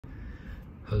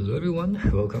Hello everyone,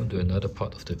 welcome to another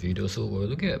part of the video. So we're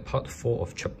looking at part 4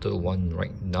 of chapter 1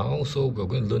 right now. So we're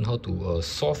going to learn how to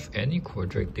solve any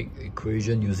quadratic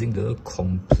equation using the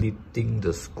completing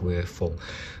the square form.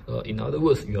 In other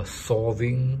words, you are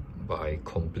solving by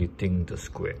completing the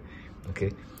square.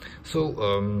 Okay,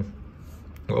 so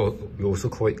we also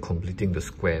call it completing the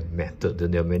square method.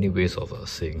 Then there are many ways of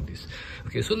saying this.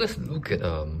 Okay, so let's look at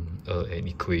an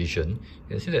equation.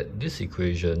 You can see that this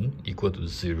equation equal to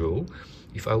 0.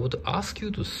 If I were to ask you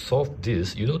to solve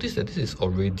this, you notice that this is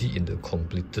already in the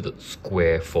completed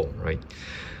square form, right?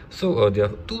 So there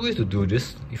are two ways to do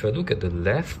this. If I look at the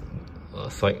left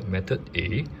side, method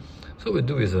A, so what we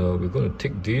do is we're going to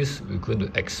take this, we're going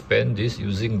to expand this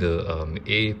using the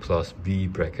a plus b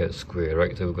bracket square,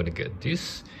 right? So we're going to get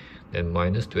this, then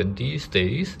minus 20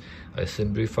 stays. I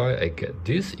simplify, I get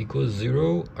this equals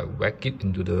 0. I whack it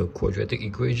into the quadratic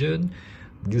equation,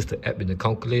 use the app in the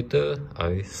calculator,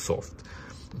 I solved.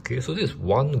 Okay, so this is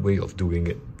one way of doing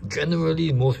it.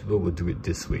 Generally, most people will do it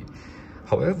this way.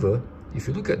 However, if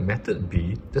you look at method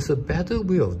B, there's a better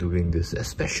way of doing this,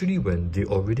 especially when they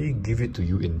already give it to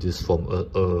you in this form,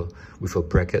 with a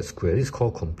bracket square. This is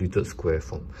called completed square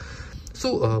form.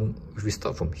 So if we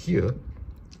start from here,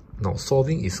 now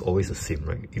solving is always the same,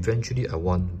 right? Eventually I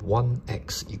want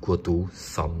 1x equal to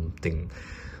something.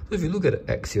 So if you look at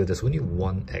the x here, there's only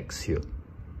 1x here.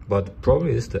 But the problem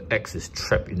is the x is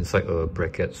trapped inside a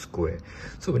bracket square.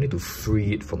 So we need to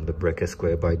free it from the bracket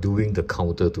square by doing the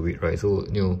counter to it, right? So,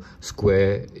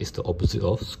 square is the opposite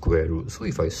of square root. So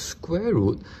if I square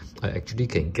root, I actually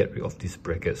can get rid of this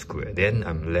bracket square. Then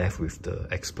I'm left with the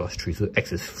x plus 3. So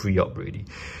x is free up already.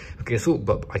 Okay, so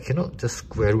but I cannot just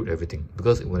square root everything,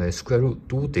 because when I square root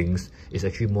two things, it's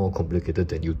actually more complicated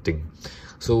than you think.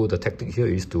 So the tactic here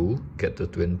is to get the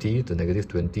negative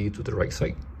 20 to the right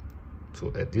side. So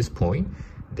at this point,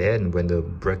 then when the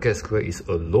bracket square is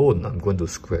alone, I'm going to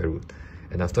square root.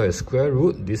 And after I square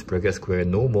root, this bracket square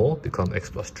no more, become x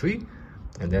plus 3.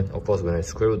 And then of course when I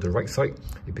square root the right side,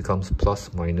 it becomes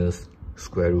plus minus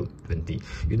square root 20.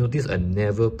 You notice I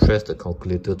never press the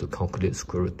calculator to calculate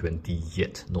square root 20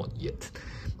 yet, not yet.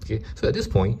 Okay, so at this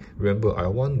point, remember I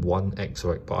want 1x,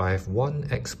 right? But I have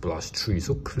 1x plus 3.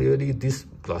 So clearly this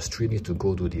plus 3 needs to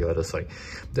go to the other side.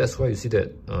 That's why you see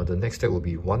that the next step will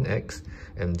be 1x,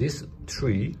 and this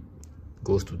 3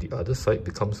 goes to the other side,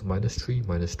 becomes minus 3,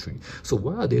 minus 3. So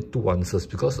why are there two answers?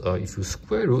 Because if you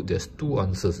square root, there's two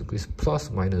answers. It's plus,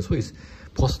 minus. So it's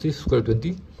positive square root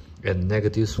 20 and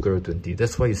negative square root 20.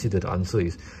 That's why you see that the answer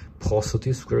is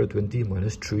positive square root 20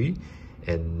 minus 3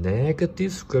 and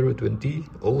negative square root 20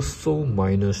 also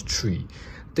minus 3.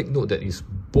 Take note that is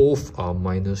both are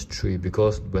minus 3,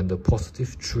 because when the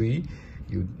positive 3,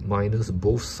 you minus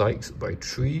both sides by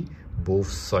 3, both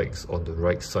sides on the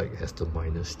right side has the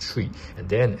minus 3. And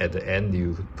then at the end,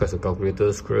 you press the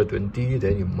calculator, square root 20,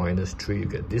 then you minus 3, you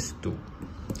get this 2.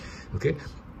 Okay,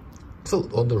 so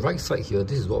on the right side here,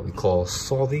 this is what we call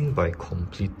solving by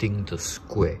completing the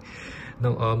square.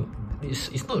 Now,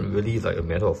 it's not really like a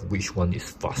matter of which one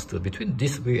is faster. Between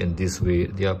this way and this way,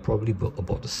 they are probably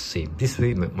about the same. This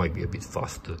way might be a bit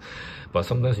faster, but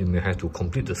sometimes you may have to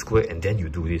complete the square and then you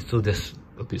do this, so that's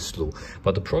a bit slow.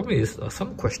 But the problem is,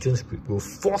 some questions will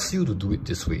force you to do it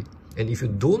this way. And if you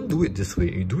don't do it this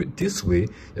way, you do it this way,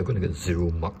 you're going to get 0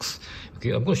 marks.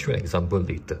 Okay, I'm going to show you an example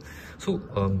later. So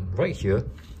right here,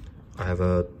 I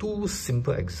have two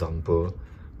simple examples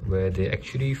where they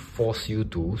actually force you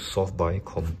to solve by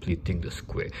completing the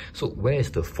square. So where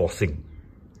is the forcing?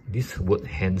 This word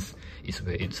hence is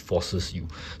where it forces you.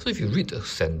 So if you read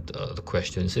the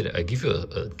question, say that I give you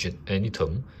any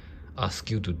term, ask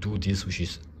you to do this, which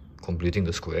is completing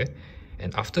the square,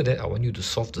 and after that I want you to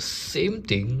solve the same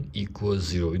thing equals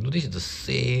 0. You notice it's the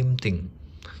same thing.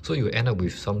 So you end up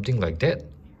with something like that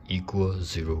equals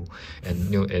 0.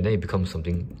 And and then it becomes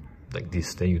something like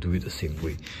this, then you do it the same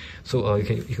way. So you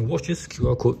can watch this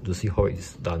QR code to see how it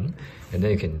is done, and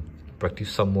then you can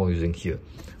practice some more using here.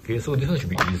 Okay, so this one should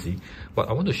be easy, but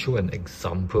I want to show an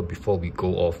example before we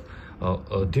go off.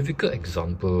 A difficult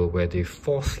example where they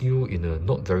force you in a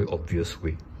not very obvious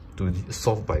way to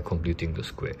solve by completing the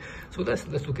square. So let's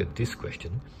look at this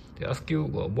question. They ask you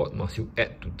what must you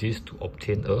add to this to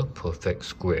obtain a perfect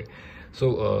square.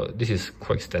 So this is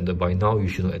quite standard by now. You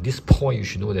should know, at this point, you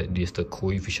should know that this is the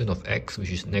coefficient of x,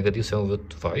 which is negative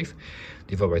 7/5,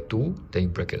 divided by 2, then you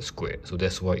bracket square. So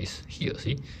that's why it's here,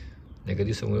 see?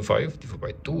 Negative 7/5 divided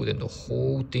by 2, then the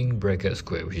whole thing bracket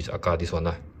square, which is this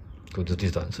one. So this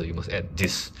is the answer. You must add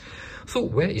this. So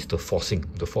where is the forcing?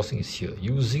 The forcing is here,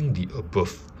 using the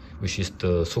above, which is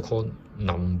the so-called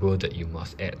number that you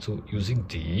must add. So using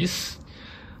this,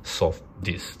 solve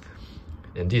this.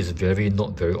 And this is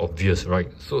not very obvious,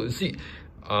 right? So you see,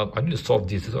 I need to solve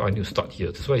this, so I need to start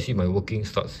here. That's why I see my working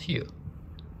starts here,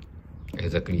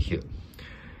 exactly here.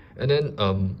 And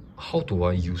then how do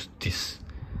I use this?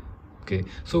 Okay,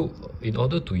 so in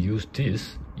order to use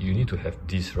this, you need to have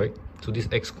this, right? So this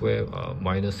x squared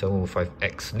minus 7 over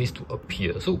 5x needs to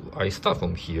appear. So I start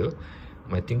from here.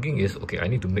 My thinking is, okay, I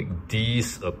need to make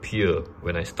this appear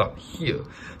when I start here.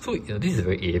 So this is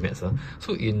very AMS.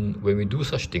 So when we do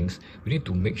such things, we need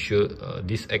to make sure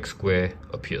this x squared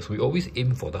appears. We always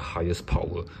aim for the highest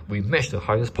power. We match the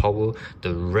highest power,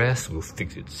 the rest will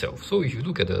fix itself. So if you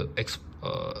look at the x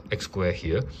squared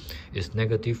here, is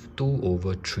negative 2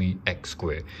 over 3x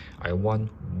squared. I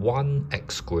want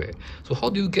 1x squared. So how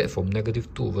do you get from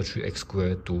negative 2 over 3x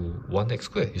squared to 1x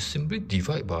squared? You simply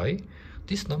divide by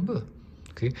this number.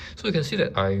 Okay, so you can see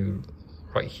that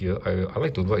right here, I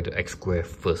like to write the x squared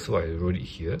first, so I wrote it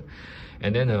here.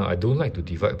 And then I don't like to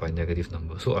divide by negative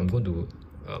number, so I'm going to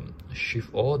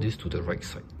shift all this to the right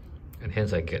side. And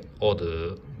hence I get all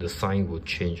the sign will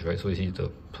change, right? So you see the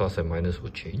plus and minus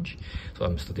will change. So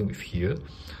I'm starting with here.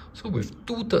 So with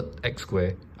 2/3 x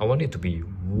squared, I want it to be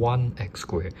 1x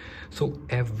squared. So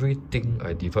everything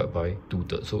I divide by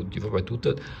 2/3. So divide by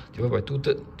 2/3, divide by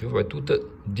 2/3, divide by 2/3,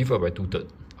 divide by 2/3.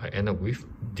 I end up with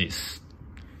this.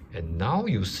 And now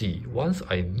you see, once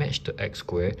I match the x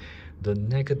squared, the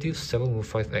negative 7 over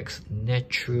 5x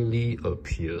naturally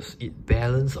appears. It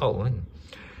balances out one.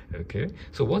 Okay,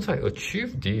 so once I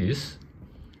achieve this,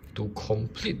 to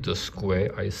complete the square,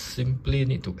 I simply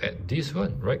need to add this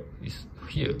one, right? It's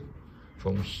here.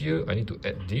 From here, I need to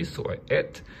add this, so I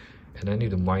add, and I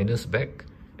need to minus back,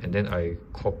 and then I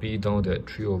copy down that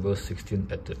 3 over 16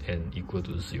 at the end equal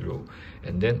to 0.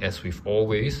 And then as with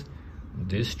always,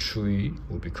 this 3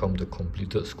 will become the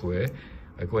completed square.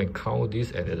 I go and count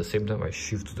this, and at the same time I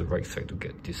shift to the right side to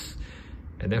get this.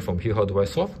 And then from here, how do I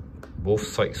solve? Both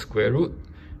sides square root,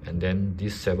 and then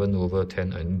this 7 over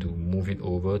 10, I need to move it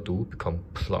over to become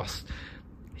plus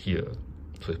here.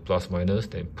 So it's plus minus,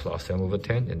 then plus 7 over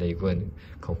 10, and then you go and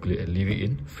calculate and leave it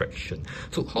in fraction.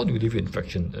 So how do you leave it in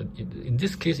fraction? In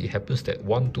this case, it happens that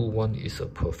 121 is a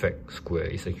perfect square.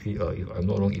 It's actually, if I'm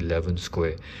not wrong, 11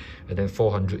 square. And then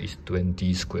 400 is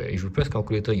 20 square. If you press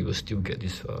calculator, you will still get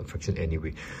this fraction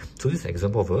anyway. So this is an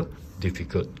example of a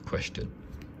difficult question.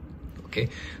 Okay,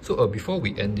 so before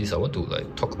we end this, I want to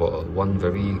talk about one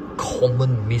very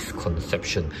common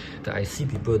misconception that I see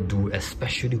people do,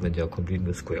 especially when they are completing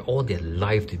the square. All their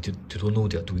life, they don't know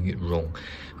they are doing it wrong.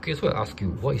 Okay, so I ask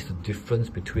you, what is the difference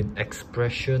between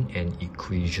expression and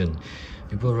equation?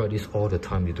 People write this all the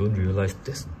time, they don't realize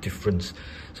there's a difference.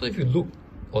 So if you look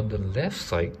on the left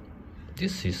side,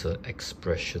 this is an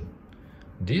expression.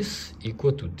 This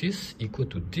equal to this, equal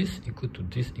to this, equal to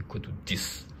this, equal to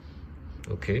this.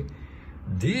 Okay.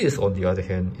 This, on the other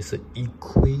hand, is an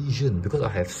equation because I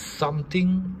have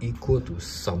something equal to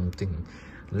something.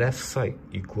 Left side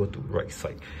equal to right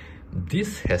side.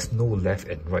 This has no left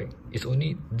and right. It's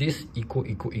only this equal.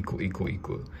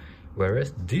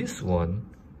 Whereas this one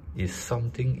is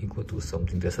something equal to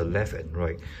something. There's a left and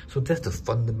right. So that's the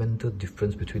fundamental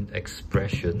difference between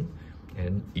expression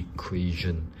and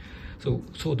equation.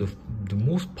 So the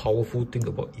most powerful thing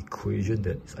about equation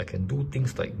that is I can do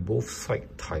things like both side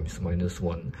times minus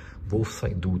 1. Both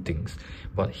side do things.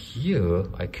 But here,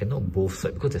 I cannot both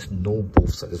side because there's no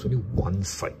both side. There's only one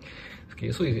side.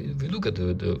 Okay, so if you look at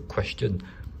the question,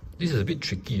 this is a bit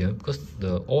tricky because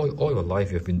all your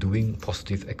life you have been doing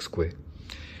positive x squared.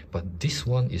 But this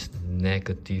one is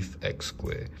negative x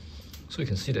squared. So you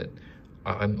can see that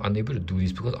I'm unable to do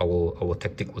this because our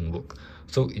tactic won't work.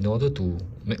 So in order to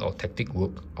make our tactic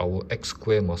work, our x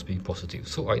squared must be positive.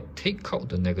 So I take out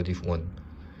the negative 1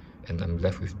 and I'm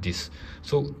left with this.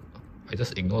 So I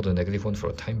just ignore the negative 1 for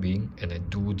a time being and I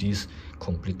do this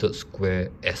completed square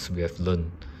as we have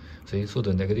learned. See, so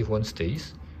the negative 1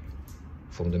 stays.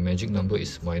 From the magic number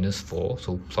is minus 4.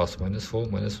 So plus minus 4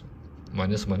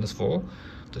 minus 4.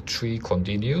 The 3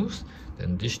 continues.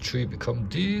 Then this 3 become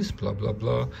this, blah blah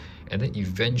blah. And then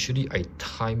eventually I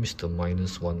times the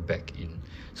minus 1 back in.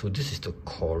 So this is the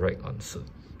correct answer.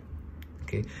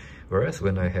 Okay. Whereas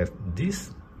when I have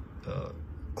this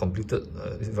completed,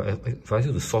 if I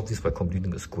have to solve this by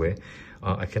completing the square,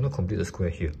 I cannot complete the square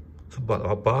here. So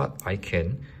but I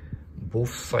can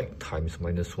both side times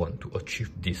minus 1 to achieve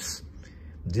this.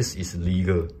 This is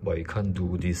legal, but you can't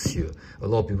do this here. A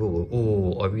lot of people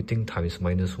will, everything times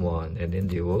minus 1, and then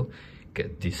they will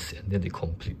get this and then they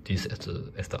complete this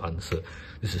as the answer.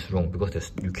 This is wrong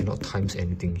because you cannot times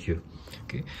anything here.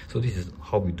 Okay, so this is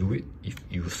how we do it if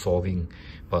you're solving.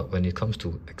 But when it comes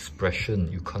to expression,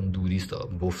 you can't do this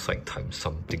both side times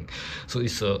something. So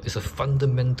it's a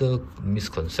fundamental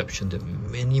misconception that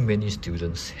many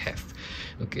students have.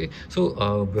 Okay,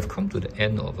 so we've come to the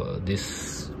end of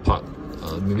this part.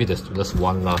 Maybe there's just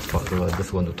one last part, so I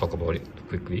just want to talk about it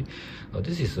quickly.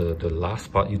 This is the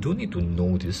last part. You don't need to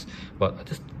know this, but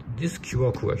this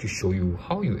QR code actually show you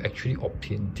how you actually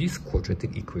obtain this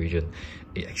quadratic equation.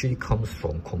 It actually comes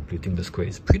from completing the square.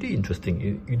 It's pretty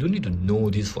interesting. You don't need to know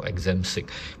this for exam's sake,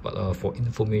 but for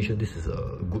information, this is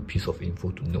a good piece of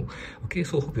info to know. Okay,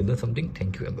 so hope you learned something.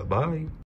 Thank you and bye-bye.